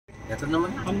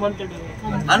ఎక్కడున్నామని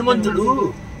హనుమంతుడు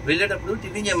వెళ్ళేటప్పుడు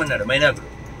టిఫిన్ చేయమన్నాడు మైనాకుడు,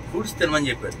 ఫ్రూట్స్ తినమని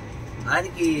చెప్పాడు.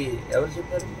 ఆయనకి ఎవరు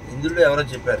చెప్పారు? ఇంద్రుడు ఎవరో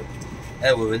చెప్పారు,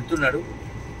 వెళ్తున్నాడు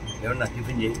ఏమన్నా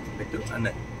టిఫిన్ చేయి పెట్టు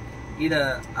అన్నారు. ఈయన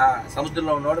ఆ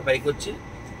సముద్రంలో ఉన్నవాడు పైకి వచ్చి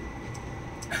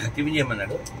టిఫిన్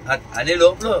చేయమన్నాడు. అదే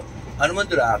లోపల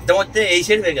హనుమంతుడు అర్థం వస్తే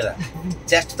వేసేయడమే కదా,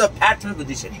 చెస్ట్తో ఫ్యాట్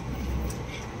గుద్దేశాడు.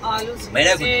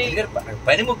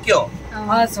 పని ముఖ్యం.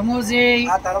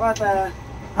 ఆ తర్వాత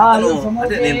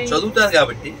అంటే నేను చదువుతాను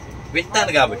కాబట్టి,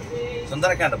 వింటాను కాబట్టి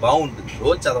సుందరకాండ బాగుంటుంది,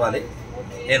 రోజు చదవాలి.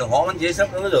 నేను హోమం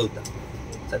చేసినప్పుడు చదువుతాను,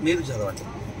 సార్ మీరు చదవండి.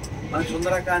 మన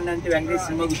సుందరకాండ అంటే వెంకటేశ్వర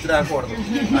సినిమా గుర్తు రాకూడదు,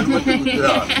 హనుమంతుడు గుర్తు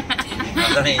రావాలి.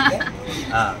 అర్థమైందా?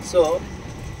 సో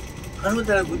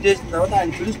హనుమంతుడు గుర్తు చేసిన తర్వాత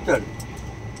ఆయన పిలుస్తాడు,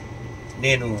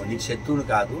 నేను నీకు శత్రువులు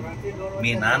కాదు,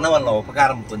 మీ నాన్న వల్ల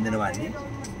ఉపకారం పొందిన వాడిని,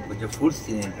 కొంచెం ఫ్రూట్స్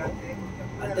తినేంటో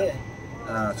అంటే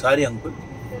సారీ అంకుల్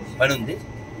పని ఉంది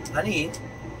అని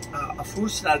ఆ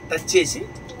ఫ్రూట్స్ టచ్ చేసి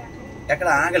ఎక్కడ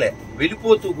ఆగలే,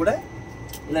 వెళ్ళిపోతూ కూడా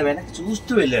ఇలా వెనక్కి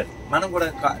చూస్తూ వెళ్ళాడు. మనం కూడా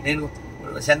నేను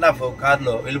సెండ్ ఆఫ్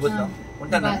కారులో వెళ్ళిపోతాం,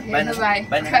 ఉంటాను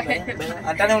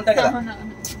అంటానే ఉంటాం కదా,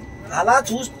 అలా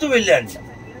చూస్తూ వెళ్ళాడు.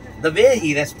 ద వే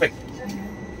ఈ రెస్పెక్ట్.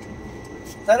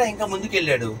 సరే ఇంకా ముందుకు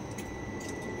వెళ్ళాడు.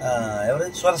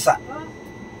 ఎవరైతే స్వరస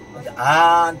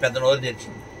అని పెద్ద నోరు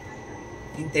తెరిచింది.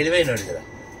 ఈయన తెలివైనడు కదా,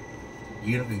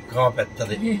 ఈయనకు ఇంకా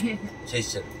పెద్దది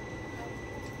చేశాడు.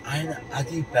 ఆయన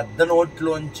అది పెద్ద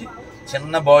నోట్లోంచి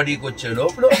చిన్న బాడీకి వచ్చే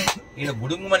లోపల ఈయన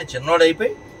గుడుంగుమని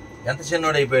చిన్నోడైపోయి, ఎంత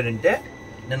చిన్నోడైపోయాడంటే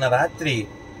నిన్న రాత్రి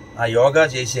ఆ యోగా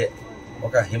చేసే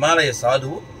ఒక హిమాలయ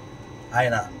సాధువు,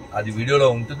 ఆయన అది వీడియోలో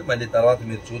ఉంటుంది, మళ్ళీ తర్వాత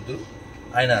మీరు చూద్దు,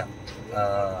 ఆయన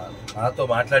నాతో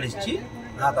మాట్లాడించి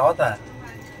ఆ తర్వాత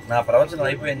నా ప్రవచనం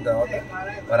అయిపోయిన తర్వాత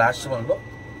వారి ఆశ్రమంలో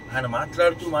ఆయన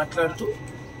మాట్లాడుతూ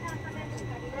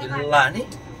ఇలా అని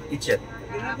ఇచ్చారు.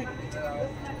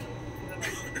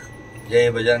 జయ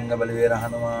బజరంగ బలివీర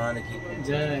హనుమానికి.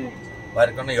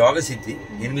 వారికి ఉన్న యోగ సిద్ధి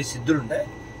 8 సిద్ధులు ఉంటాయి,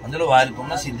 అందులో వారికి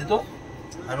ఉన్న సిద్ధితో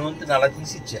హనుమంతుని అలా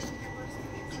తీసి ఇచ్చారు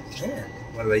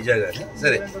వాడు వైజాగ్ గారు.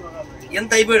 సరే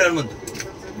ఎంత అయిపోయాడు హనుమంతుడు,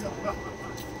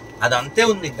 అది అంతే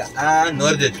ఉంది. ఇంకా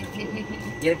నోరు తెచ్చు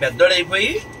ఈయన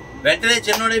పెద్దోడైపోయి వెంటనే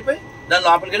చిన్నోడైపోయి దాని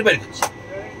లోపలికి వెళ్ళి బయటకు వచ్చి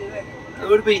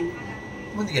ఓడిపోయింది,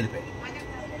 ముందుకు వెళ్ళిపోయాడు.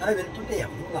 అలా వెళ్తుంటే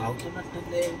ఎవరు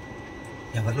లాగుతున్నట్టుంది,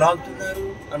 ఎవరు లాగుతున్నారు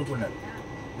అనుకున్నాడు.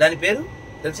 దాని పేరు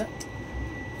తెలుసా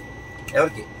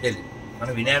ఎవరికి తెలియదు,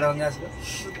 మనం వినేయడం అసలు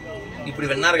ఇప్పుడు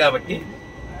విన్నారు కాబట్టి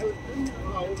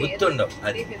గుర్తుండవు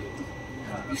అది.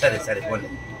 సరే సరే పోండి.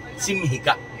 సింహిక,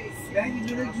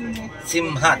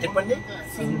 సింహ తిప్పండి,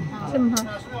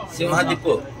 సింహ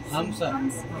తిప్పు.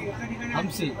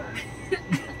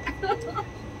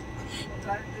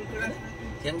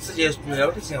 హింస చేస్తుంది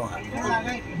కాబట్టి సింహ.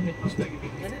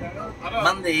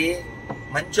 మంది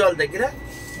మంచి వాళ్ళ దగ్గర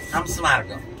హంస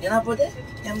మార్గం, ఏనాపోతే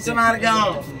హింస మార్గం.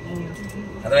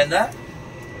 అర్థమైందా?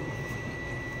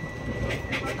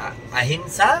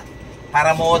 అహింస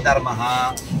పరమో ధర్మ,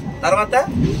 తర్వాత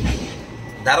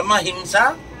ధర్మహింస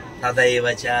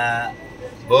తదైవచ,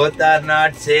 బోత్ ఆర్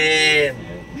నాట్ సేమ్.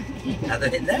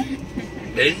 అర్థమైందా?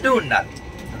 రెండు ఉండాలి.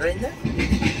 అర్థమైందా?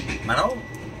 మనం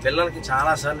పిల్లలకి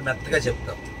చాలాసార్లు మెత్తగా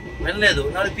చెప్తాం, వినలేదు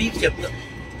నాలుగు పీకి చెప్తాం.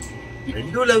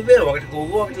 రెండు లవ్వే, ఒకటి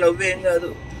కొవ్వు ఒకటి లవ్వే, ఏం కాదు.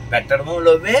 పెట్టడము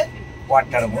లవ్వే,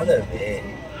 కొట్టడము లవ్వే.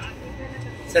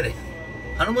 సరే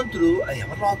హనుమంతుడు అది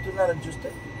ఎవరు లాగుతున్నారని చూస్తే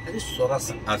అది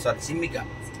సింహిక.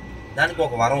 దానికి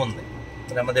ఒక వరం ఉంది,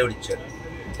 బ్రహ్మదేవుడు ఇచ్చాడు.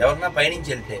 ఎవరన్నా పైనుంచి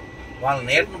వెళ్తే వాళ్ళ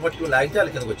నీడను పట్టుకు లాగితే వాళ్ళ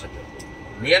కిందకు వచ్చేస్తారు.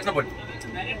 నీడను పట్టు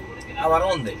ఆ వరం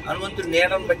ఉంది, హనుమంతుడు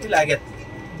నీడను బట్టి లాగేస్తుంది.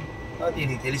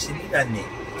 దీనికి తెలిసింది, దాన్ని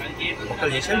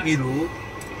ఒకళ్ళు చేశారు. మీరు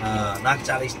నాకు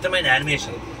చాలా ఇష్టమైన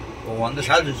యానిమేషన్ 100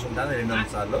 సార్లు చూస్తుంటాను, 200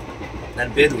 సార్లు.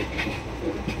 దాని పేరు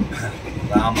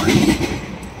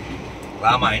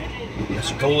Ramayan the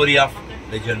story of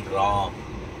legend Ram.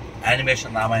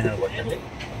 Animation రామాయణాన్ని కొట్టండి,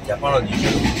 జపాన్లో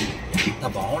చూసారు. ఎంత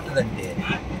బాగుంటుందంటే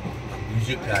ఆ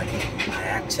మ్యూజిక్ కానీ, ఆ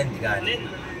యాక్సెంట్ కానీ,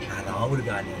 ఆ రాముడు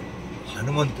కానీ,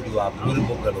 హనుమంతుడు ఆ పూరి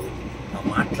బొక్కలు, ఆ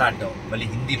మాట్లాడటం, మళ్ళీ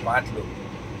హిందీ పాటలు.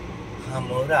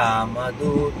 హము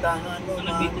రామదూత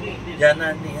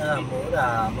జనని హము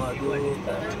రామదూత,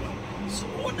 సో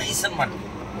నైస్ అన్నమాట.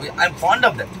 I'm fond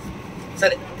of that.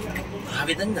 సరే ఆ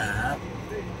విధంగా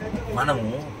మనము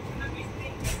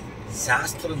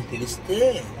శాస్త్రం తెలిస్తే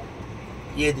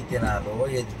ఏది తినాలో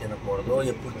ఏది తినకూడదో,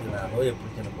 ఎప్పుడు తినాలో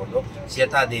ఎప్పుడు తినకూడదో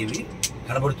సీతాదేవి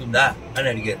కనబడుతుందా అని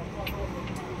అడిగారు.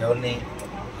 ఎవరిని?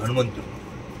 హనుమంతుడు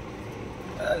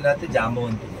లేకపోతే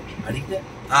జాంబవంతుడు అడిగితే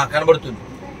కనబడుతుంది.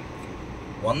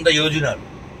 100 యోజనాలు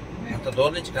అంత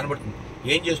దూరం నుంచి కనబడుతుంది.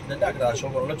 ఏం చేస్తుందంటే అక్కడ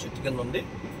అశోకంలో చెట్టు కింద ఉంది,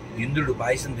 ఇంద్రుడు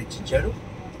పాయసం తెచ్చిచ్చాడు.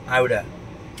 ఆవిడ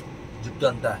జుట్టు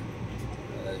అంతా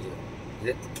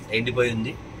ఎండిపోయి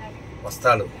ఉంది,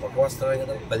 వస్త్రాలు, ఒక వస్త్రమే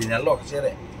కదా, 10 నెలలు ఒక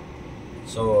చీరే.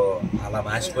 సో అలా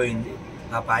మాసిపోయింది.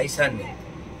 ఆ పాయసాన్ని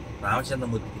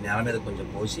రామచంద్రమూర్తికి నేల మీద కొంచెం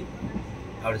పోసి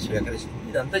ఆవిడ స్వీకరిస్తుంది.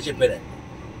 ఇదంతా చెప్పాడండి.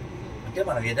 అంటే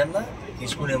మనం ఏదన్నా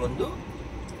తీసుకునే ముందు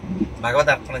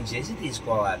భగవద్ అర్పణం చేసి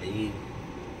తీసుకోవాలి.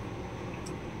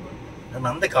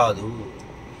 మంద కాదు,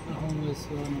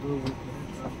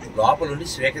 లోపలుండి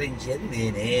స్వీకరించేది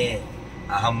నేనే.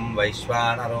 అహం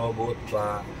వైశ్వానరో భూత్వా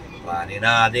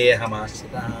వానినా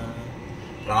దేహమాశ్రిత.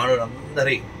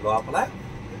 ప్రాణులందరి లోపల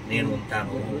నేను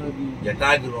ఉంటాను,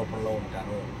 జటాగి రూపంలో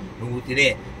ఉంటాను. నువ్వు తినే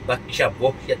భక్ష్య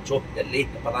భోక్ష్య చోక్య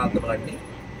లేఖ పదార్థములన్నీ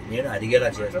నేను అడిగేలా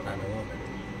చేస్తాను.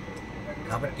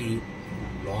 కాబట్టి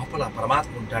లోపల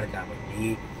పరమాత్మ ఉంటాడు. కాబట్టి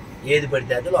ఏది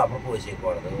పడితే అది లోపల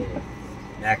పోసేయకూడదు,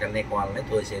 మేకల్ని కోళ్ళని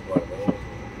తోసేయకూడదు.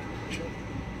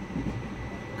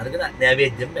 అందుకని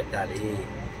నైవేద్యం పెట్టాలి.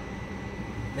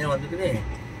 మేము అందుకని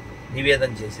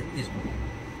నివేదన చేసేది తీసుకుంటాం.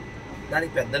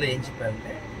 దానికి పెద్దలు ఏం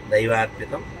చెప్పారంటే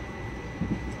దైవార్పితం,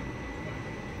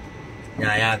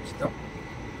 న్యాయార్చితం,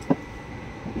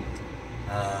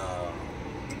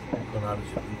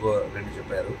 ఇంకో 2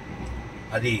 చెప్పారు.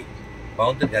 అది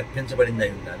భగవంతుడికి అర్పించబడింది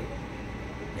అయి ఉండాలి,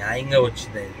 న్యాయంగా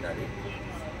వచ్చింది అయి ఉండాలి,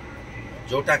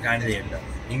 జోటా కానిది అయి ఉండాలి,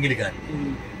 ఇంగిలి కాని,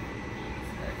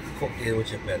 ఇంకొక ఏవో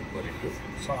చెప్పారు 2.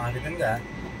 సో ఆ విధంగా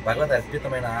భగవద్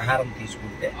అర్పితమైన ఆహారం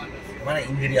తీసుకుంటే మన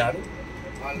ఇంద్రియాలు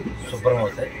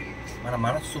శుభ్రమవుతాయి, మన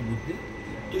మనస్సు బుద్ధి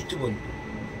దృష్టి పొందుతుంది.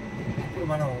 ఇప్పుడు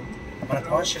మనం మన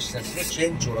కాన్షియస్నెస్లో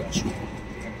చేంజ్ చూడవచ్చు.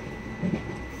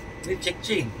 మీరు చెక్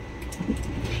చేయండి.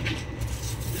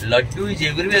 Laddu is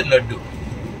everywhere laddu,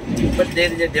 but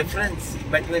there is a difference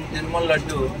between Tirumala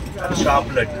laddu and shop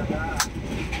laddu.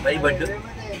 Why laddu?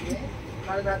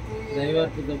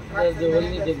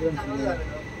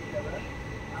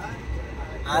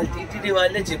 ఆ టీటీడీ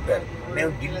వాళ్ళే చెప్పారు.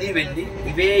 మేము ఢిల్లీ వెళ్ళి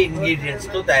ఇవే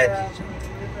ఇంగ్రీడియంట్స్తో తయారు చేసాం.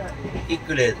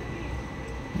 కిక్కు లేదు,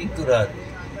 కిక్కు రాదు.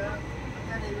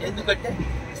 ఎందుకంటే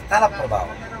స్థల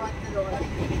ప్రభావం.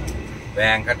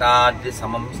 వెంకటాద్రి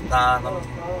సమం స్థానం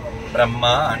బ్రహ్మ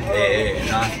అంటే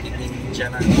నాస్తి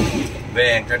కించన,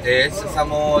 వెంకటేశ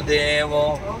సమో దేవో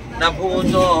న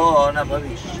భూతో న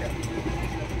భవిష్యత్.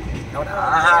 కాబట్టి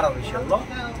ఆహార విషయంలో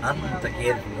అంత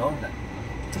కేర్ఫుల్గా ఉండాలి.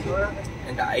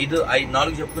 ఇంకా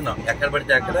 4 చెప్తున్నాం. ఎక్కడ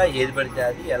పడితే అక్కడ, ఏది పడితే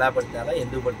అది, ఎలా పడితే అలా,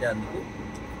 ఎందుకు పడితే అందుకు,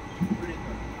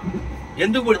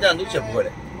 ఎందుకు పడితే అందుకు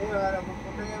చెప్పుకోలేదు.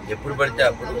 ఎప్పుడు పడితే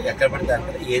అప్పుడు, ఎక్కడ పడితే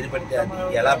అక్కడ, ఏది పడితే అది,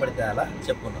 ఎలా పడితే అలా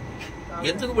చెప్పుకున్నాం.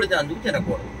 ఎందుకు పడితే అందుకు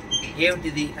తినకూడదు.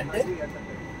 ఏమిటిది అంటే,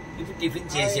 ఇప్పుడు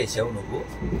టిఫిన్ చేసేసావు నువ్వు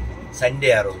సండే,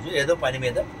 ఆ రోజు ఏదో పని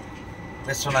మీద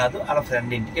విశ్వనాథ్ వాళ్ళ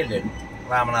ఫ్రెండ్ ఇంటికి వెళ్ళాడు,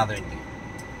 రామనాథం ఇంటికి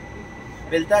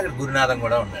వెళ్తే అక్కడ గురునాథం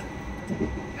కూడా ఉన్నాడు.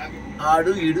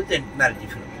 ఆడు ఈడు తింటున్నారు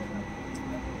టిఫిన్.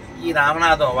 ఈ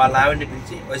రామనాథం వాళ్ళ ఆవిడ్ని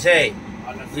పిలిచి, వసే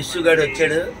విష్ణుగాడు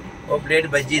వచ్చాడు, ఓ ప్లేట్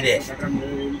బజ్జీదే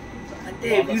అంటే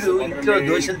వీడు ఇంట్లో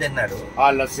దోశలు తిన్నాడు.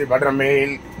 బటర్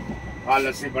మిల్క్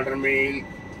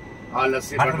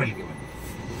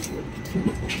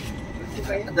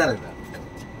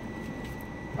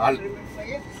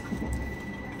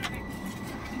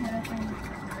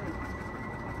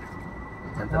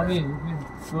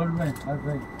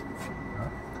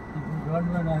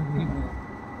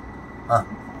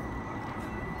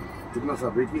कितना सा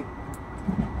बेटी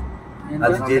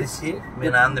అది జెర్సీ, మీ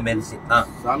నాన్న మెరిసి.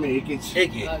 स्वामी एक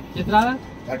कितना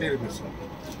 30 rupees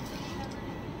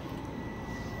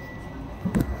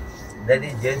that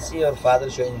is jersey or father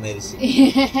showing mercy.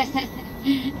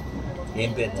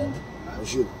 ఏం పేరు?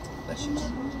 Ashok.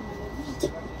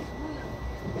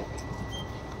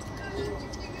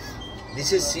 This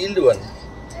is sealed one,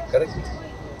 correct?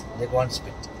 They can't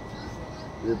spit.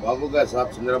 ये बाबू का साहब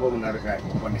चंद्रबाबू नायडू का है.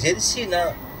 जर्सी ना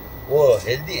वो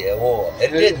हेल्दी है, वो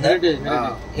हेरिटेज ना.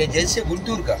 ये जर्सी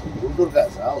गुंटूर का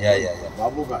साहब. या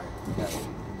बाबू का है.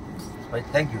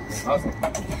 Thank you.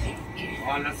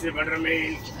 Lassi butter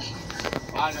milk,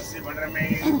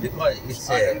 Because it's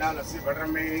a lassi butter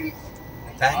milk,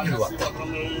 packed one.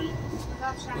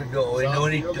 We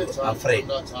don't need to afraid.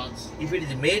 If it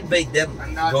is made by them,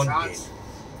 don't take,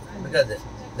 because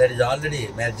that is already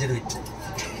merged with.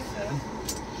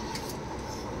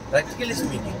 Practically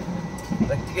speaking,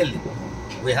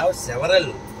 we have several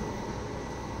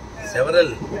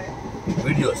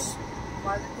videos,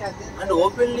 and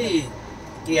openly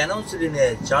he announced in a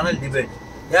channel debate,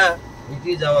 yeah, it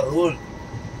is our rule,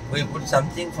 we put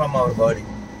something from our body.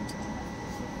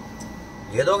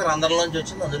 ఏదో ఒక రంధ్రంలోంచి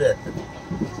వచ్చింది, అందులో వేస్తుంది.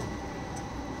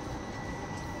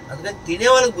 అందుకని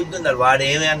తినేవాళ్ళకి బుద్ధి ఉండాలి. వాడు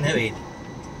ఏమి అన్నా వేది,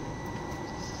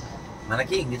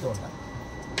 మనకి ఇంగితం ఉండాలి.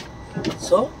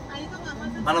 సో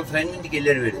మనం ఫ్రెండ్ ఇంటికి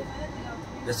వెళ్ళాడు వీడు,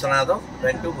 Viswanatham,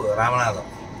 friend Ramanatham.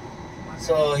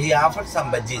 So he offered some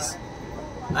bajjis.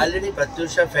 Already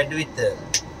Pratyusha fed with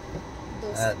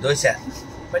dosa,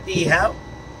 but ఈ have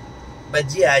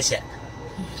bajji Asha,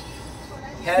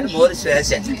 had more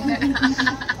శ్వాస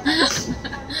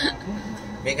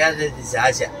బికాస్ దిస్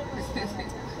ఆశ.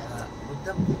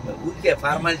 ఊరికే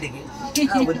ఫార్మాలిటీకి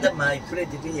వద్దమ్మా ఇప్పుడే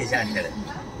టిఫిన్ చేసా అంటాడు.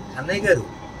 అన్నయ్య గారు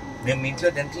మేము మీ ఇంట్లో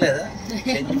తింటలేదా?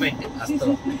 సెంటిమెంట్ అస్తం.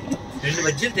 2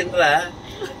 బజ్జీలు తినరా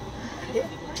అంటే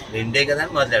 2 కదా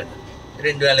అని మొదలెడతాడు.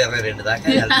 2022 దాకా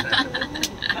వెళ్తున్నాడు.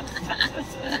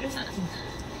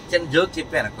 చిన్న జోక్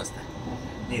చెప్పి వెనక్కి వస్తా.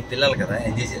 నీ పిల్లలు కదా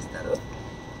ఎంజాయ్ చేస్తారు.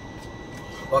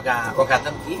 ఒక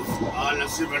అతనికి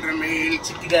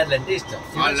చిట్టిగారులు అంటే ఇష్టం.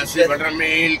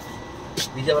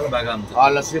 విజయవాడ బాగా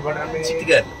అమ్ముతాడు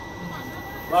చిట్టిగారులు.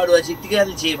 వాడు ఆ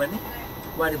చిట్టిగారులు చేయమని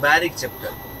వాడి భార్యకి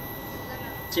చెప్తాడు.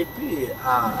 చెప్పి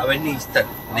అవన్నీ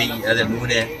ఇస్తాడు. నెయ్యి, అదే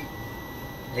నూనె,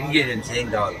 ఇంగ్రీడియంట్స్ ఏం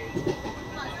కావాలి.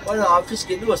 వాడు ఆఫీస్కి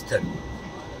వెళ్ళి వస్తాడు.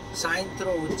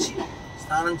 సాయంత్రం వచ్చి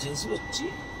స్నానం చేసి వచ్చి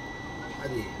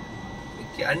అది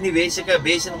అన్ని వేసాక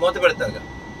బేసిన్ మూత పెడతారు.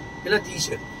 ఇలా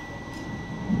తీసాడు.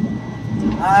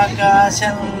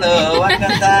 ఆకాశంలో ఒక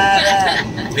తార,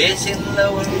 బేసిన్లో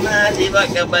ఉన్నది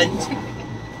ఒక బజ్జి.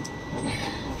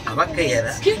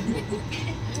 అవక్కయ్యారా?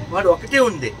 వాడు ఒకటే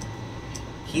ఉంది,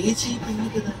 కేజీ పిండి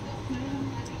కదా.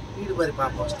 వీడు మరి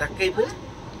పాపం స్టక్ అయిపోయి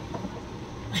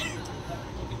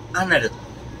అన్నాడు.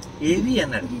 ఏవి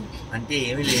అన్నాడు. అంటే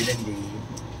ఏమీ లేదండి,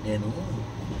 నేను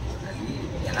అది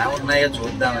ఎలా ఉన్నాయో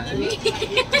చూద్దామని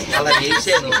అలా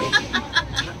చేశాను.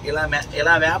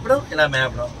 ఇలా వేపడం, ఇలా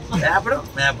మేపడం, వేపడం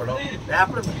మేపడం,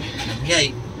 వేపడం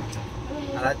అన్యాయి.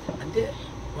 అలా అంటే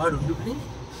వాడు ఉండుకుని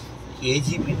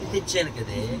కేజీ పిండి తెచ్చాను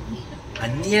కదే,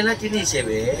 అన్నీ ఎలా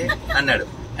తినేసేవే అన్నాడు.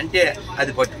 అంటే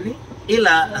అది పట్టుకుని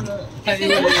ఇలా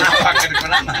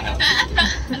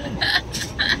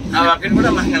అక్కడ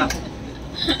కూడా మంగళం.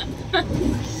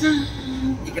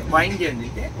 ఇక్కడ పాయింట్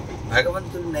ఏంటంటే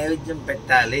భగవంతుడు నైవేద్యం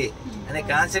పెట్టాలి అనే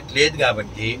కాన్సెప్ట్ లేదు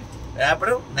కాబట్టి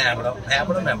వేపడం మేపడం,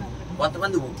 వేపడం మేపడం.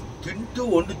 కొంతమంది తింటూ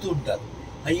వండుతూ ఉంటారు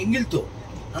ఆ ఎంగిలితో.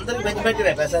 అందరికి పెద్ద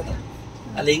పెట్టివే ప్రసాదం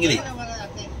అలా ఎంగిలి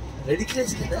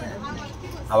రెడిక్లెస్ కదా.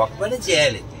 ఆ ఒక్క పని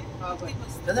చేయాలి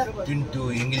కదా, తింటూ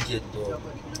ఎంగిలి చేత్తో.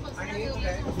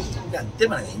 అంతే.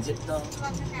 మనం ఏం చెప్తాం?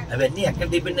 అవన్నీ ఎక్కడ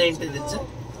డిపెండ్ అయి ఉంటాయి తెలుసా?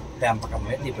 పెంపకం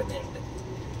మీద డిపెండ్ అయి ఉంటాయి.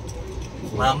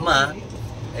 మా అమ్మ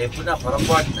ఎప్పుడు నా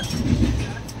పొరపాటున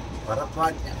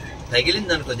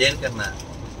తగిలింది అనుకో దేనికన్నా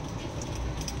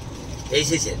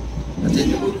వేసేసేది.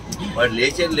 అంతెందుకు వాడు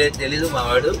లేచేది లేదు తెలీదు. మా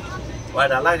వాడు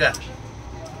అలాగా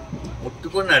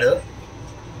ముట్టుకున్నాడు,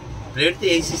 ప్లేట్తో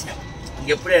వేసేసాడు.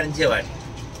 ఇంకెప్పుడు ఎడంచేవాడు.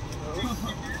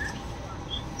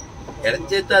 ఎడం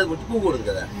చేస్తే అది ముట్టుకోకూడదు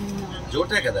కదా,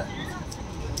 జోటే కదా.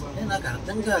 నాకు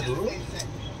అర్థం కాదు.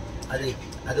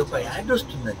 అది ఒక యాడ్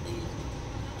వస్తుందండి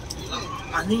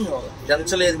అని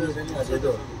దంచలేదు మీరని.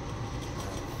 అదేదో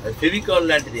అది ఫెవికాల్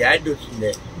లాంటిది యాడ్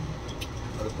వచ్చిందే.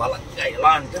 అది బలంగా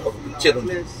ఎలా అంటే ఒక పిక్చర్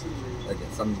ఉంది, అది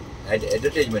సమ్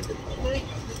అడ్వర్టైజ్మెంట్.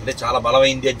 అంటే చాలా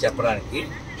బలమైంది అని చెప్పడానికి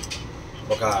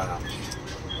ఒక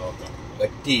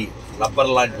గట్టి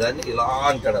రబ్బర్ లాంటి దాన్ని ఇలా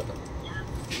అంటాడు అతను.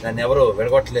 దాన్ని ఎవరో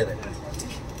విడగొట్టలేదండి.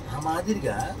 ఆ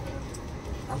మాదిరిగా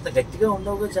అంత గట్టిగా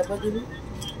ఉండవుగా చపాతీలు.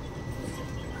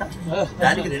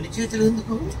 దానికి 2 చేతులు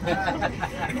ఎందుకు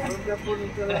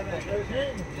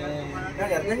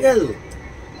నాకు అర్థం కాదు.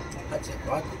 ఆ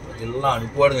చపాతీ ఇలా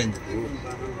అనుకోవడం ఎందుకు?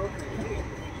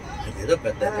 అదేదో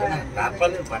పెద్ద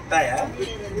తాపాలు పట్టాయా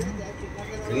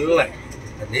ఇలా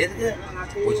లేదుగా.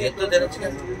 ఓ చేత్తో తినొచ్చుగా.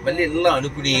 మళ్ళీ ఇలా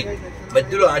అనుకుని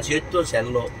మధ్యలో ఆ చేత్తో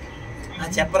సెల్లో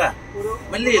చెప్పరా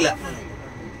మళ్ళీ ఇలా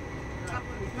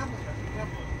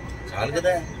చాలు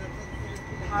కదా.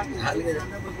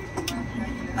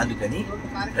 అందుకని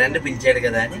ఫ్రెండ్ పిలిచాడు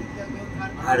కదా అని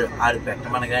ఆడు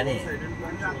పెట్టమనగానే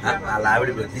వాళ్ళ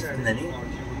ఆవిడ బతిస్తుందని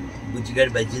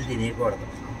బుజ్జిగాడి బజ్జీలు తినేయకూడదు.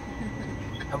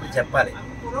 అప్పుడు చెప్పాలి,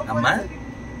 అమ్మా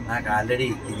నాకు ఆల్రెడీ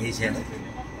తినేసాను,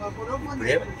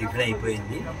 ఇప్పుడే టిఫిన్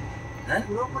అయిపోయింది,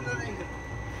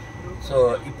 సో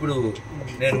ఇప్పుడు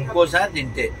నేను ఇంకోసారి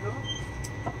తింటే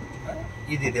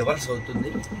ఇది రివర్స్ అవుతుంది.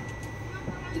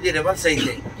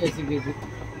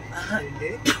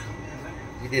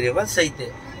 ఇది రివర్స్ అయితే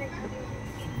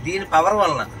దీని పవర్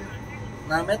వలన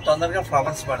నా మీద తొందరగా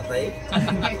ఫ్లవర్స్ పడతాయి.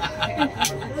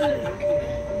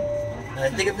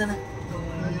 అంతే కదా.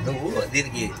 నువ్వు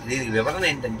దీనికి వివరణ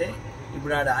ఏంటంటే,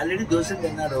 ఇప్పుడు ఆడు ఆల్రెడీ దోశలు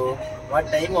తిన్నాడు, వాడి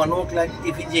టైం 1 o'clock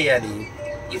టిఫిన్ చేయాలి.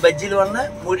 ఈ బజ్జీల వలన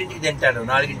 3ంటికి తింటాడు,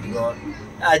 4ంటికో.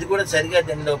 అది కూడా సరిగా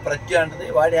తిండవు. ప్రతి అంటది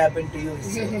వాడి హ్యాపీ టు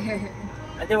యూస్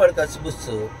అంటే వాడు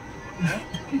కసుబుస్సు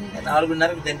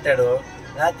 4:30కి తింటాడు.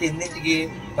 రాత్రి 8ంటికి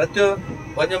ప్రతి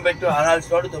కొంచెం పెట్టు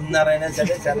అనాల్సినోడు 9:30 అయినా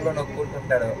సరే సెల్లో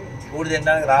నొక్కుంటుంటాడు. 3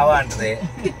 తినడానికి రావా అంటది.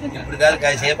 ఇప్పుడు కాదు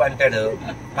కాసేపు అంటాడు.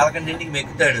 11ంటికి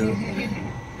మెక్కుతాడు.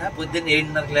 పొద్దున్న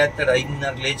 7:30 లేస్తాడు,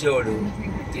 5:30 లేచేవాడు.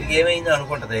 వీడికి ఏమైందో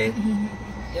అనుకుంటుంది.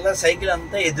 ఇలా సైకిల్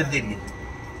అంతా ఎదురు తిరిగింది.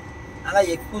 అలా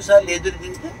ఎక్కువసార్లు ఎదురు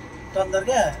తిరిగితే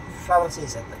తొందరగా ఫ్లవర్స్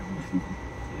వేసేస్తాడు.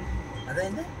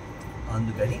 అదైందా?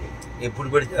 అందుకని ఎప్పుడు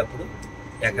పడితే అప్పుడు,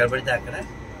 ఎక్కడ పడితే అక్కడ,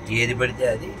 ఏది పడితే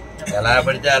అది, ఎలా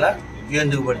పడితే అలా,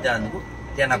 ఎందుకు పడితే అందుకు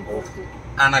తినకు,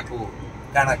 అనకు,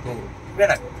 కనకు,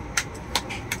 వినకు.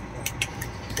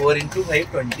 4 into 5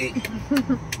 20.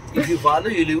 If you follow,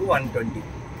 you live 120.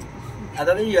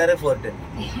 Otherwise you are a 410.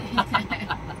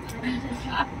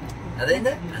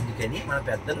 అదైందా? అందుకని మన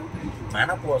పెద్దలు మన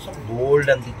కోసం బోల్డ్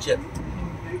అంత ఇచ్చారు,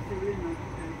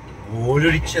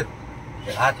 బోల్డ్ ఇచ్చారు.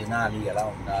 ఎలా తినాలి, ఎలా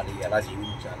ఉండాలి, ఎలా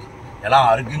జీవించాలి, ఎలా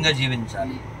ఆరోగ్యంగా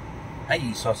జీవించాలి, ఈ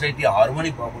సొసైటీ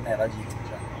హార్మోని పోకుండా ఎలా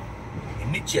జీవించాలి,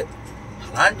 ఎన్ని ఇచ్చారు.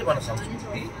 అలాంటి మన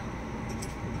సంస్కృతి,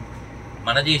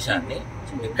 మన దేశాన్ని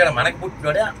ఇక్కడ మనకు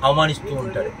పుట్టినోడే అవమానిస్తూ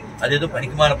ఉంటాడు. అదేదో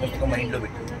పనికిమాల పుస్తకం మైండ్లో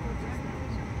పెట్టాడు.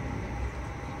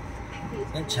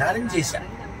 నేను ఛాలెంజ్ చేశాను,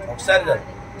 ఒకసారి కాదు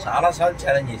చాలాసార్లు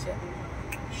ఛాలెంజ్ చేశాను.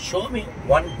 Show me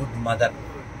one good mother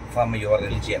from your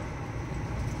religion,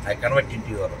 I convert in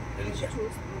to your religion.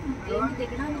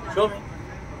 Show me.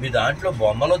 మీ దాంట్లో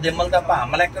బొమ్మలు దిమ్మలు తప్ప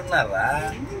అమ్మలు ఎక్కడున్నారా?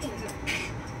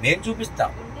 మేము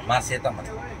చూపిస్తాం మా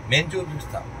సీతమ్మని, మేము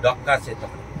చూపిస్తాం డొక్కా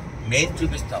సీతమ్మని, మేము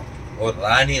చూపిస్తాం ఓ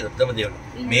రాణి రుద్రమదేవుడు,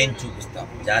 మేము చూపిస్తాం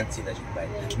ఝాన్సీ లక్ష్మీబాయి,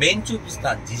 మేము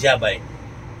చూపిస్తాం జిజాబాయి,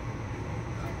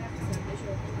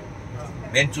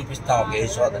 మేము చూపిస్తాం ఒక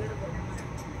యశోదని,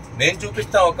 మేము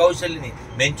చూపిస్తాం ఒక కౌశల్యని,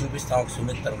 మేము చూపిస్తాం ఒక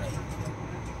సుమిత్రని.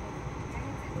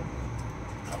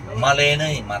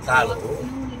 అమ్మలేని మతాలు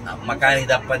అమ్మకానికి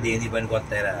తప్ప దేని పనికి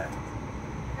వస్తాయిరా?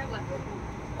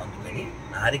 అందుకని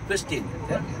నా రిక్వెస్ట్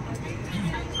ఏంటంటే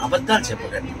అబద్ధాలు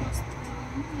చెప్పకండి,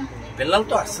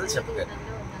 పిల్లలతో అస్సలు చెప్పకండి.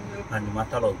 అన్ని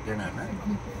మతాలు అవుతాయి నాన్న,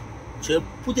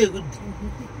 చెప్పు తెగుద్ది,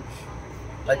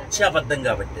 పచ్చి అబద్ధం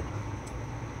కాబట్టి.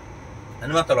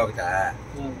 అన్ని మతాలు ఒకటా?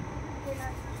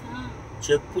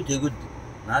 చెప్పు తెగుద్ది.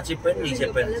 నా చెప్పాను, నీకు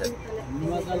చెప్పాను సార్.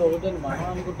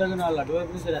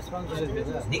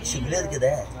 నీకు సిగ్గులేదు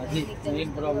కదా,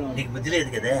 నీకు బుద్ధి లేదు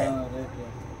కదా.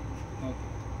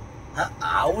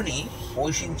 ఆవుని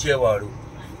పోషించేవాడు,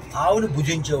 ఆవుని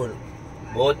భుజించేవాడు,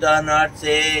 బోత్ ఆర్ నాట్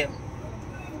సేమ్.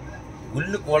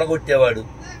 గుళ్ళు కూలగొట్టేవాడు,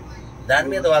 దాని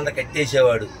మీద వాళ్ళని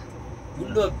కట్టేసేవాడు,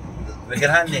 గుళ్ళు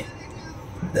విగ్రహాన్ని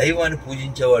దైవాన్ని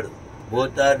పూజించేవాడు,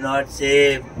 బోత్ ఆర్ నాట్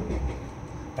సేమ్.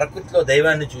 ప్రకృతిలో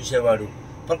దైవాన్ని చూసేవాడు,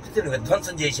 ప్రకృతిని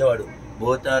విధ్వంసం చేసేవాడు,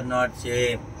 బోత్ ఆర్ నాట్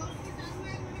సేమ్.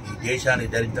 ఈ దేశానికి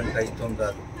దరిద్రం క్రైస్తవం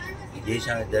కాదు, ఈ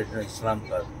దేశానికి దరిద్రం ఇస్లాం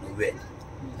కాదు, నువ్వే.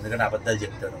 ఎందుకంటే అబద్ధాలు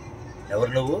చెప్తాను.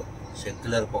 ఎవరు నువ్వు?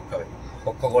 సెక్యులర్ కుక్కవే.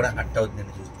 కుక్క కూడా హట్ అవుతుంది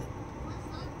నిన్ను చూస్తే,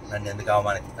 నన్ను ఎందుకు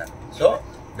అవమానిస్తున్నాను. So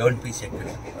don't be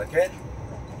secular, okay?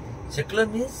 Secular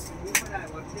means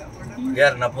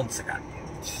we are నపుంసక.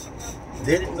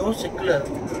 There is no secular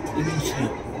in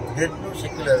Muslim, there is no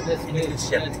secular in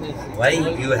Christian. Why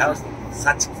you have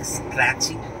such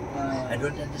scratching? I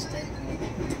don't understand.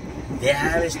 They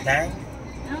have a stand,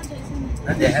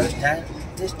 and they have a stand.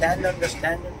 They stand on the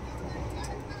standard.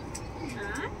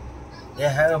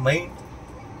 They have a mind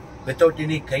without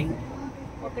any kind.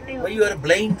 Why you are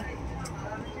blind?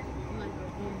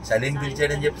 Salim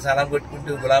పిలిచాడని చెప్పి సలాం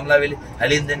కొట్టుకుంటూ గులాంలా వెళ్ళి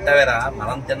హలీం తింటావేరా?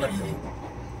 మనం తిన్నట్టు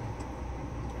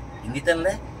ఇన్ని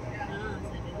తినలే.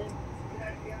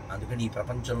 అందుకని ఈ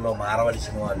ప్రపంచంలో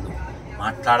మారవలసిన వాళ్ళు,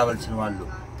 మాట్లాడవలసిన వాళ్ళు,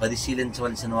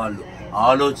 పరిశీలించవలసిన వాళ్ళు,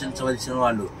 ఆలోచించవలసిన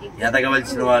వాళ్ళు,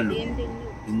 ఎదగవలసిన వాళ్ళు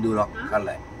హిందువులు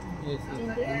ఒక్కళ్ళే.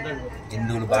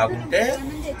 హిందువులు బాగుంటే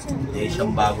దేశం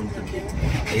బాగుంటుంది,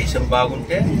 దేశం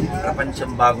బాగుంటే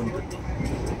ప్రపంచం బాగుంటుంది.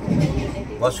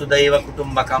 వసుదైవ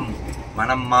కుటుంబకం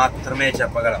మనం మాత్రమే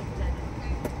చెప్పగలం.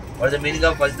 What is the meaning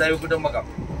of వసుదైవ కుటుంబకం?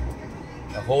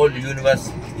 The whole universe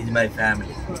is my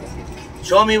family.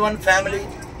 Show me one family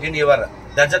in your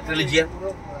desert religion.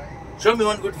 Show me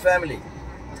one good family.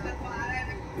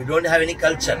 You don't have any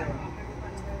culture.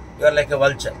 You are like a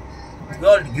vulture. You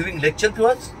are giving lecture to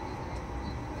us.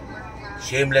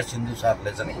 Shameless Hindus are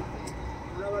listening.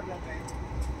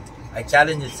 I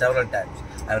challenge it several times.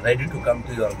 I am ready to come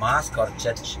to your mosque or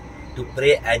church to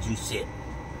pray as you say.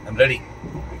 I am ready.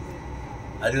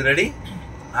 Are you ready?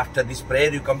 After this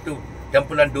prayer you come to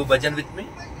temple and do bhajan with me?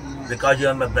 Because you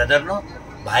are my brother, no?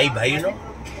 Bhai no?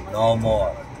 No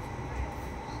more.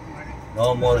 No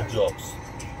more jokes.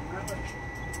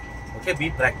 Okay, be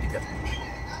practical.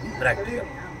 Be practical.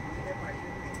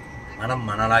 మనం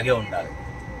మనలాగే ఉండాలి.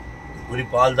 పులి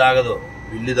పాలు తాగదు,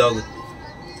 పిల్లి తాగుద్ది.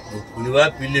 నువ్వు పులివా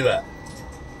పిల్లివా?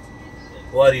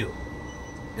 Who are you?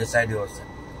 Decide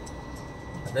yourself.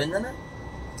 అర్థమైందనా?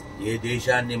 ఏ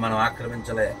దేశాన్ని మనం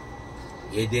ఆక్రమించలే,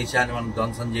 ఏ దేశాన్ని మనం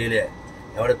ధ్వంసం చేయలే,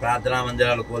 ఎవడి ప్రార్థనా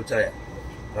మందిరాలు కూల్చలే.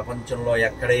 ప్రపంచంలో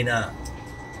ఎక్కడైనా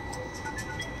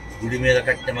గుడి మీద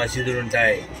కట్టిన మసీదులు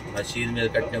ఉంటాయి, మసీదు మీద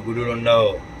కట్టిన గుడులు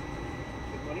ఉండవు.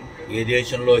 ఏ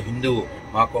దేశంలో హిందువు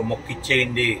మాకు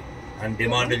మొక్కిచ్చేయండి అని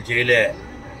డిమాండ్లు చేయలే.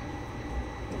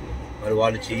 మరి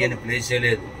వాళ్ళు చెయ్యని ప్లేసే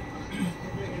లేదు.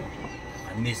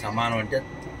 అన్నీ సమానం అంటే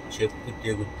చెప్పు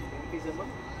తెగుద్ది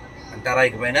అంటారా?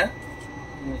 ఇకపైన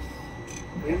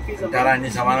అంటారా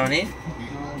అన్ని సమానమని?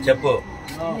 చెప్పు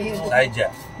సాహిత్య.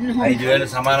 5,000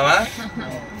 సమానమా?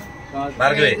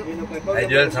 భార్గవి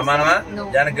 5,000 సమానమా?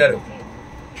 జానక్ గారు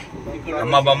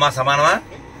అమ్మ బొమ్మ సమానమా?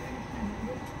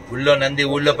 ఊళ్ళో నంది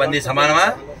ఊళ్ళో పంది సమానమా?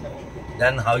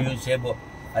 దెన్ హౌ యూ సేమ్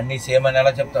అన్ని సేమ్ అని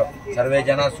ఎలా చెప్తావు? సర్వే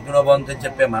జన సుఖనోభవంతని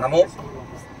చెప్పే మనము,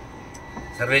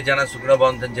 సర్వే జన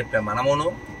సుఖనోభవంతని చెప్పే మనమును,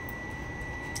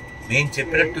 మేము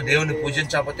చెప్పినట్టు దేవుని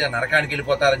పూజించకపోతే నరకానికి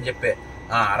వెళ్ళిపోతారని చెప్పే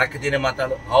ఆ అరక తినే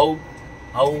మతాలు how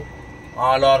how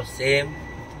all are same?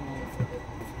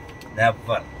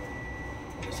 Never.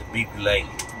 It's big లై.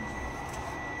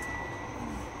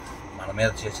 మన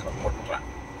మీద చేసిన కుట్ర,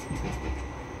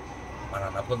 మన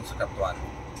నపుంసకత్వాన్ని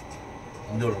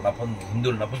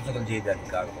హిందువులు నపుంసకం చేయడానికి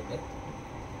కాకపోతే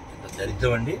ఇంత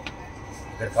దరిద్రం అండి.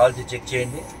 ఇక్కడ కాల్చి చెక్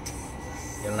చేయండి.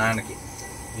 వీళ్ళ నాన్నకి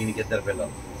దీనికి 2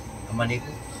 పిల్లలు. అమ్మ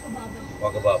నీకు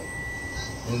ఒక బాబు.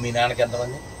 నువ్వు మీ నాన్నకి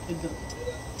ఎంతమంది?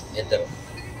 2.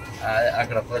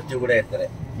 అక్కడ ప్రతి కూడా 2.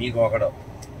 నీకు ఒకడు.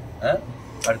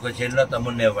 వాడికి వచ్చి ఎన్నో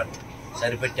తమ్ముడిని ఇవ్వండి,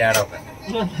 సరిపెట్టి ఏడవకండి.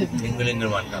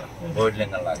 లింగులింగులు అంటారు, బోర్డు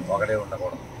లింగం లాగా ఒకటే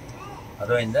ఉండకూడదు.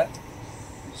 అర్థమైందా?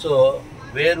 So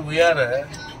where we are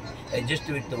adjust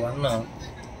with one,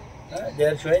 they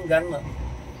are showing gun.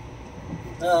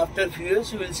 After few years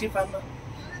you will see fun,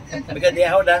 because they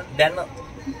have done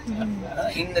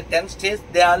in the 10 states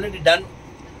they are already done.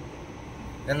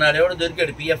 నిన్న ఎవడో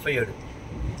దొరికాడు, పిఎఫ్ అయ్యాడు,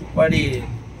 వాడి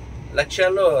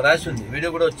లక్ష్యాల్లో రాసి ఉంది,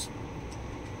 వీడియో కూడా వచ్చింది.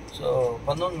 సో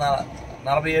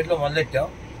 1947లో మొదలెట్టాం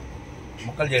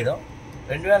ముక్కలు చేయడం.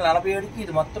 2047కి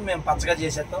ఇది మొత్తం మేము పచ్చగా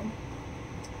చేసేస్తాం.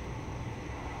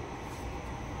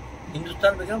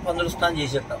 హిందుస్థాన్ ప్రకారం పందులస్థాన్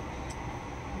చేసేస్తాం.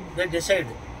 They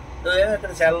decide. నువ్వేమో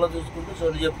ఇక్కడ సెలలో చూసుకుంటూ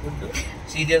సోలు చెప్పుకుంటూ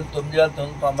సీరియల్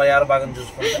 9,996 భాగం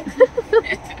చూసుకుంటా.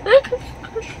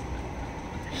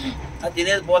 అది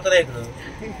తినేది పూత రేకులు,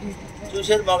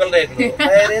 చూసేది మొగల రేకులు,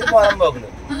 తయారేది పోరంబోకులు.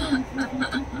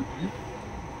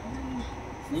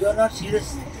 You are not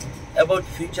serious about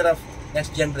future of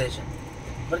next generation,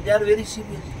 but they are very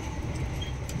serious.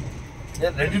 They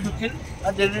are ready to kill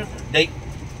and they are ready to die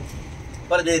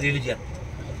for their religion.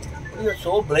 You are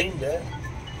so blind.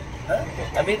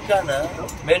 Amir Khan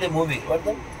made a movie. What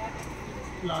the?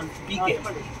 PK.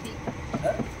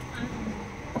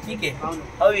 PK.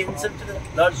 How he insulted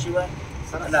Lord Shiva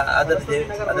and other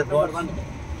gods.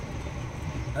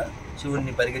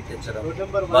 శివుణ్ణి పరిగెత్తించడం,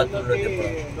 బాత్రూంలో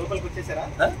లోపలికి వచ్చేసారా?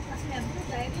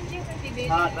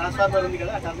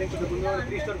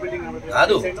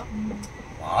 కాదు,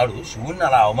 వాడు శివుణ్ణి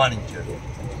అలా అవమానించాడు.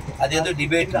 అదేదో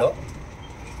డిబేట్లో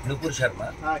నుపూర్ శర్మ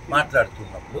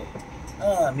మాట్లాడుతున్నప్పుడు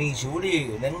మీ శివుడి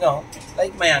లింగం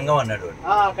లైక్ మై అంగం అన్నాడు వాడు.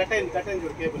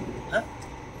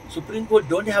 Supreme court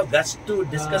don't have guts to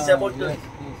discuss about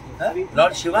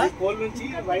lord Shiva.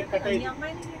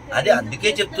 అదే అందుకే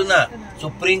చెప్తున్నా,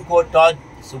 supreme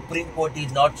court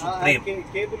is not supreme.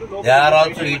 They are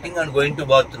also eating and going to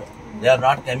bathroom. They are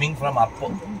not coming from up.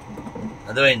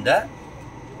 అర్థమైందా?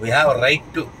 We have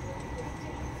right to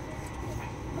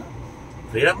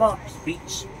freedom of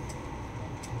speech.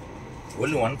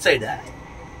 Only one side,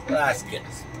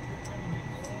 rascals.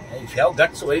 If you have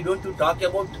guts, why don't you talk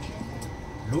about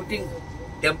looting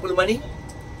temple money?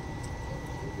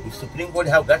 If Supreme Court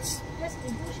have guts,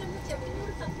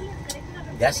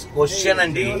 just question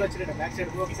అండి.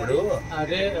 ఇప్పుడు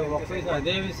అదే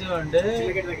విషయం అంటే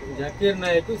Zakir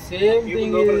Naik same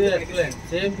thing explain,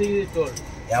 same thing told.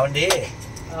 ఏమండి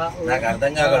నాకు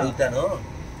అర్థం కాక అడుగుతాను.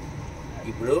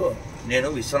 ఇప్పుడు నేను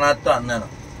విశ్వనాథ్తో అన్నాను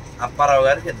అప్పారావు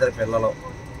గారికి 2 పిల్లలు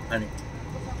అని.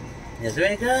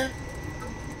 నిజమేగా?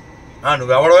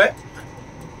 నువ్వెవడవే?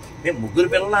 మేము 3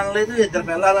 పిల్లలు అనలేదు, 2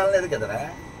 పిల్లలు అనలేదు కదరా.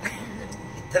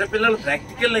 2 పిల్లలు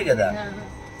ప్రాక్టికల్లే కదా.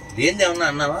 దేనిది ఏమన్నా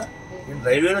అన్నావా? నేను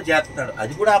రైల్వేలో చేస్తున్నాడు,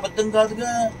 అది కూడా అబద్ధం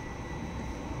కాదుగా.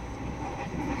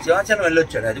 శివాచలం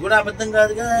వెళ్ళొచ్చాడు, అది కూడా అబద్ధం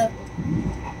కాదుగా.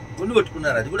 గుండు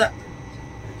కొట్టుకున్నారు, అది కూడా.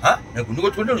 నేను గుండు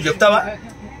కొట్టుకుంటే నువ్వు చెప్తావా?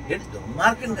 ఏంటి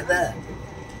దుర్మార్గం కదా.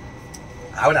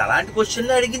 ఆవిడ అలాంటి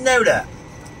క్వశ్చన్లే అడిగింది ఆవిడ.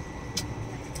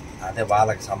 అదే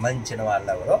వాళ్ళకి సంబంధించిన వాళ్ళు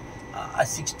ఎవరో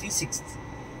 66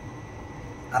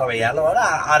 60 ఏళ్ళ వాడు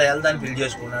 6 ఏళ్ళ దాన్ని పెళ్లి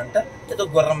చేసుకున్నాడంట. ఏదో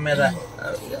గుర్రం మీద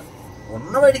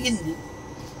ఉన్నవి అడిగింది.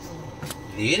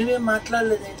 దేనివేం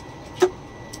మాట్లాడలేదే.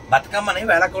 బతుకమ్మని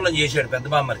వేళాకోళం చేశాడు పెద్ద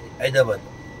బామ్మది హైదరాబాద్.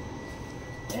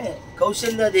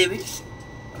 కౌశల్యాదేవి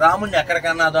రాముడిని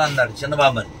ఎక్కడికన్నాదో అన్నాడు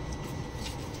చిన్నబామ్మని.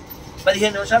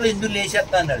 15 నిమిషాలు హిందువులు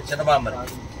లేచేస్తా అన్నాడు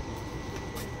చిన్నబామ్మని.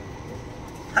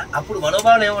 అప్పుడు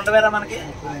మనోభావాలు ఏముండవేరా మనకి?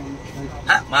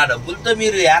 మా డబ్బులతో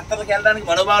మీరు యాత్రలకు వెళ్ళడానికి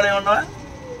మనోభావాలు ఏముండవా?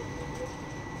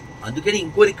 అందుకని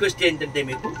ఇంకో రిక్వెస్ట్ ఏంటంటే,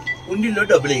 మీకు హుండీలో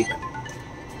డబ్బులు వేయకండి.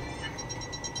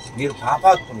 మీరు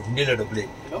పాపాత్ములు. హుండీలో డబ్బులు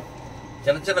వేయండి,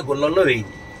 చిన్న చిన్న గుళ్ళల్లో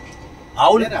వేయండి.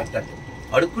 ఆవులకు పెట్టండి,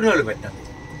 అడుక్కునే వాళ్ళకి పెట్టండి,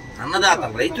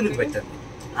 అన్నదాతలు రైతులకు పెట్టండి,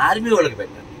 ఆర్మీ వాళ్ళకి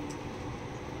పెట్టండి.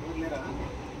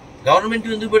 గవర్నమెంట్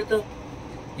ఎందుకు పెడతావు?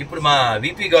 ఇప్పుడు మా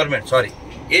VP government, sorry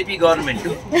AP government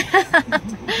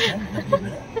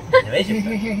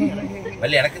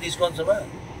మళ్ళీ వెనక్కి తీసుకోండి సభ.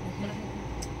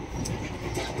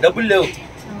 డబ్బులు లేవు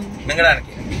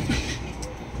మింగడానికి.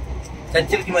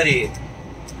 చర్చిలకి మరి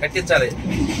కట్టించాలి,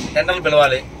 టెండర్లు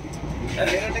పిలవాలి,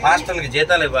 హాస్టల్కి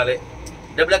జీతాలు ఇవ్వాలి.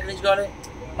 డబ్బులు ఎక్కడి నుంచి కావాలి?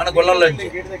 మన గుళ్ళల్లో నుంచి.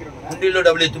 హుండీలో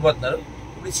డబ్బులు ఎత్తిపోతున్నారు.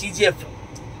 ఇప్పుడు సిజిఎఫ్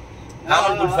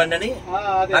కామన్ గుడ్ ఫండ్ అని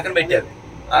అక్కడ పెట్టారు.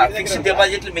 ఫిక్స్డ్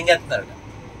డిపాజిట్లు మింగేస్తున్నారు.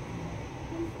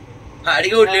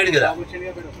 అడిగేవాడు లేడు కదా.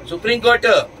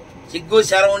 సుప్రీంకోర్టు సిగ్గు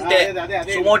శరం ఉంటే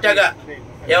సుమోటోగా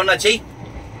ఏమన్నా చెయ్యి.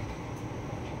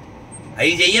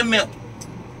 అవి చెయ్యం మేము.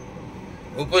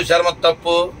 ఉప్పు శర్మ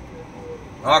తప్పు,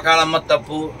 నోకాలమ్మ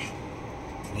తప్పు.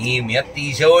 నీ మీద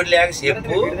తీసేవాడు లేక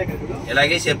చెప్పు.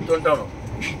 ఇలాగే చెప్తుంటాను.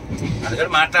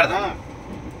 అందుకని మాట్లాడదాం.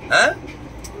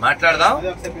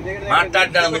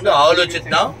 మాట్లాడడానికి ముందు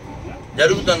ఆలోచిద్దాం,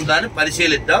 జరుగుతున్న దాన్ని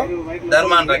పరిశీలిద్దాం,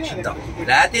 ధర్మాన్ని రక్షిద్దాం.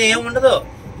 లేకపోతే ఏముండదు.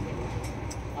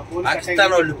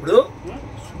 పాకిస్తాన్ వాళ్ళు ఇప్పుడు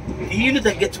టీలు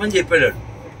తగ్గించమని చెప్పాడు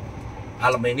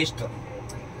వాళ్ళ మినిస్టర్.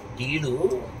 టీలు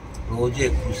రోజు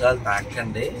ఎక్కువసార్లు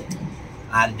తాకండి,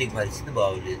 ఆర్థిక పరిస్థితి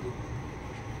బాగోలేదు.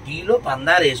 టీలో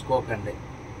పందారు వేసుకోకండి,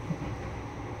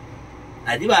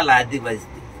 అది వాళ్ళ ఆర్థిక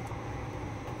పరిస్థితి.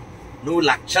 నువ్వు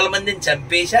లక్షల మందిని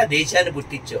చంపేసి ఆ దేశాన్ని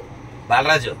పుట్టించావు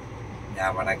బాలరాజు.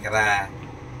 ఎవడకరా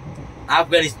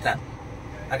ఆఫ్ఘనిస్తాన్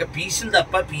అక్కడ పీసులు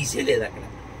తప్ప పీసే లేదు. అక్కడ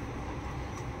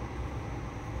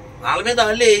వాళ్ళ మీద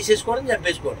వాళ్ళే వేసేసుకోవడం,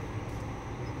 చంపేసుకోవడం.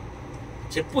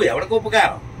 చెప్పు ఎవరికి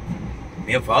ఉపకారం?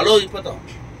 మేము ఫాలో అయిపోతాం.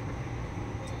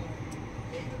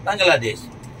 బంగ్లాదేశ్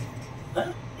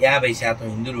 50%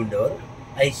 హిందువులు ఉండేవారు,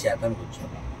 5%కి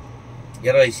వచ్చారు.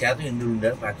 20% హిందువులు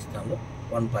ఉండేవారు పాకిస్తాన్లో,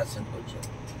 1%కి వచ్చారు.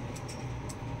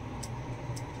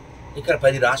 ఇక్కడ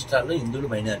 10 రాష్ట్రాల్లో హిందువులు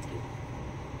మైనారిటీ.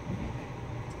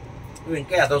 నువ్వు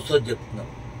ఇంకా ఎదవసో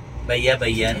చెప్తున్నావు. భయ్యా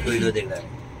అని వీడియో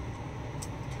దిగడానికి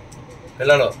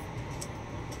పిల్లలు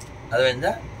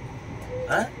అర్థమైందా?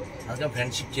 అందుకని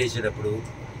ఫ్రెండ్షిప్ చేసేటప్పుడు,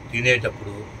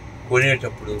 తినేటప్పుడు,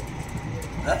 కొనేటప్పుడు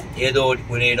ఏదో ఒకటి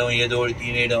కొనేయడం, ఏదో ఒకటి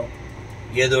తినేయడం,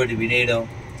 ఏదో ఒకటి వినేయడం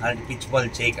అలాంటి పిచ్చి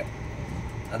పనులు చేయక.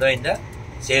 అర్థమైందా?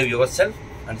 Save your self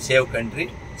and save country,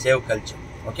 save culture.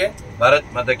 Okay, Bharat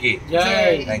మాతకి జై.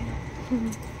 Thank you.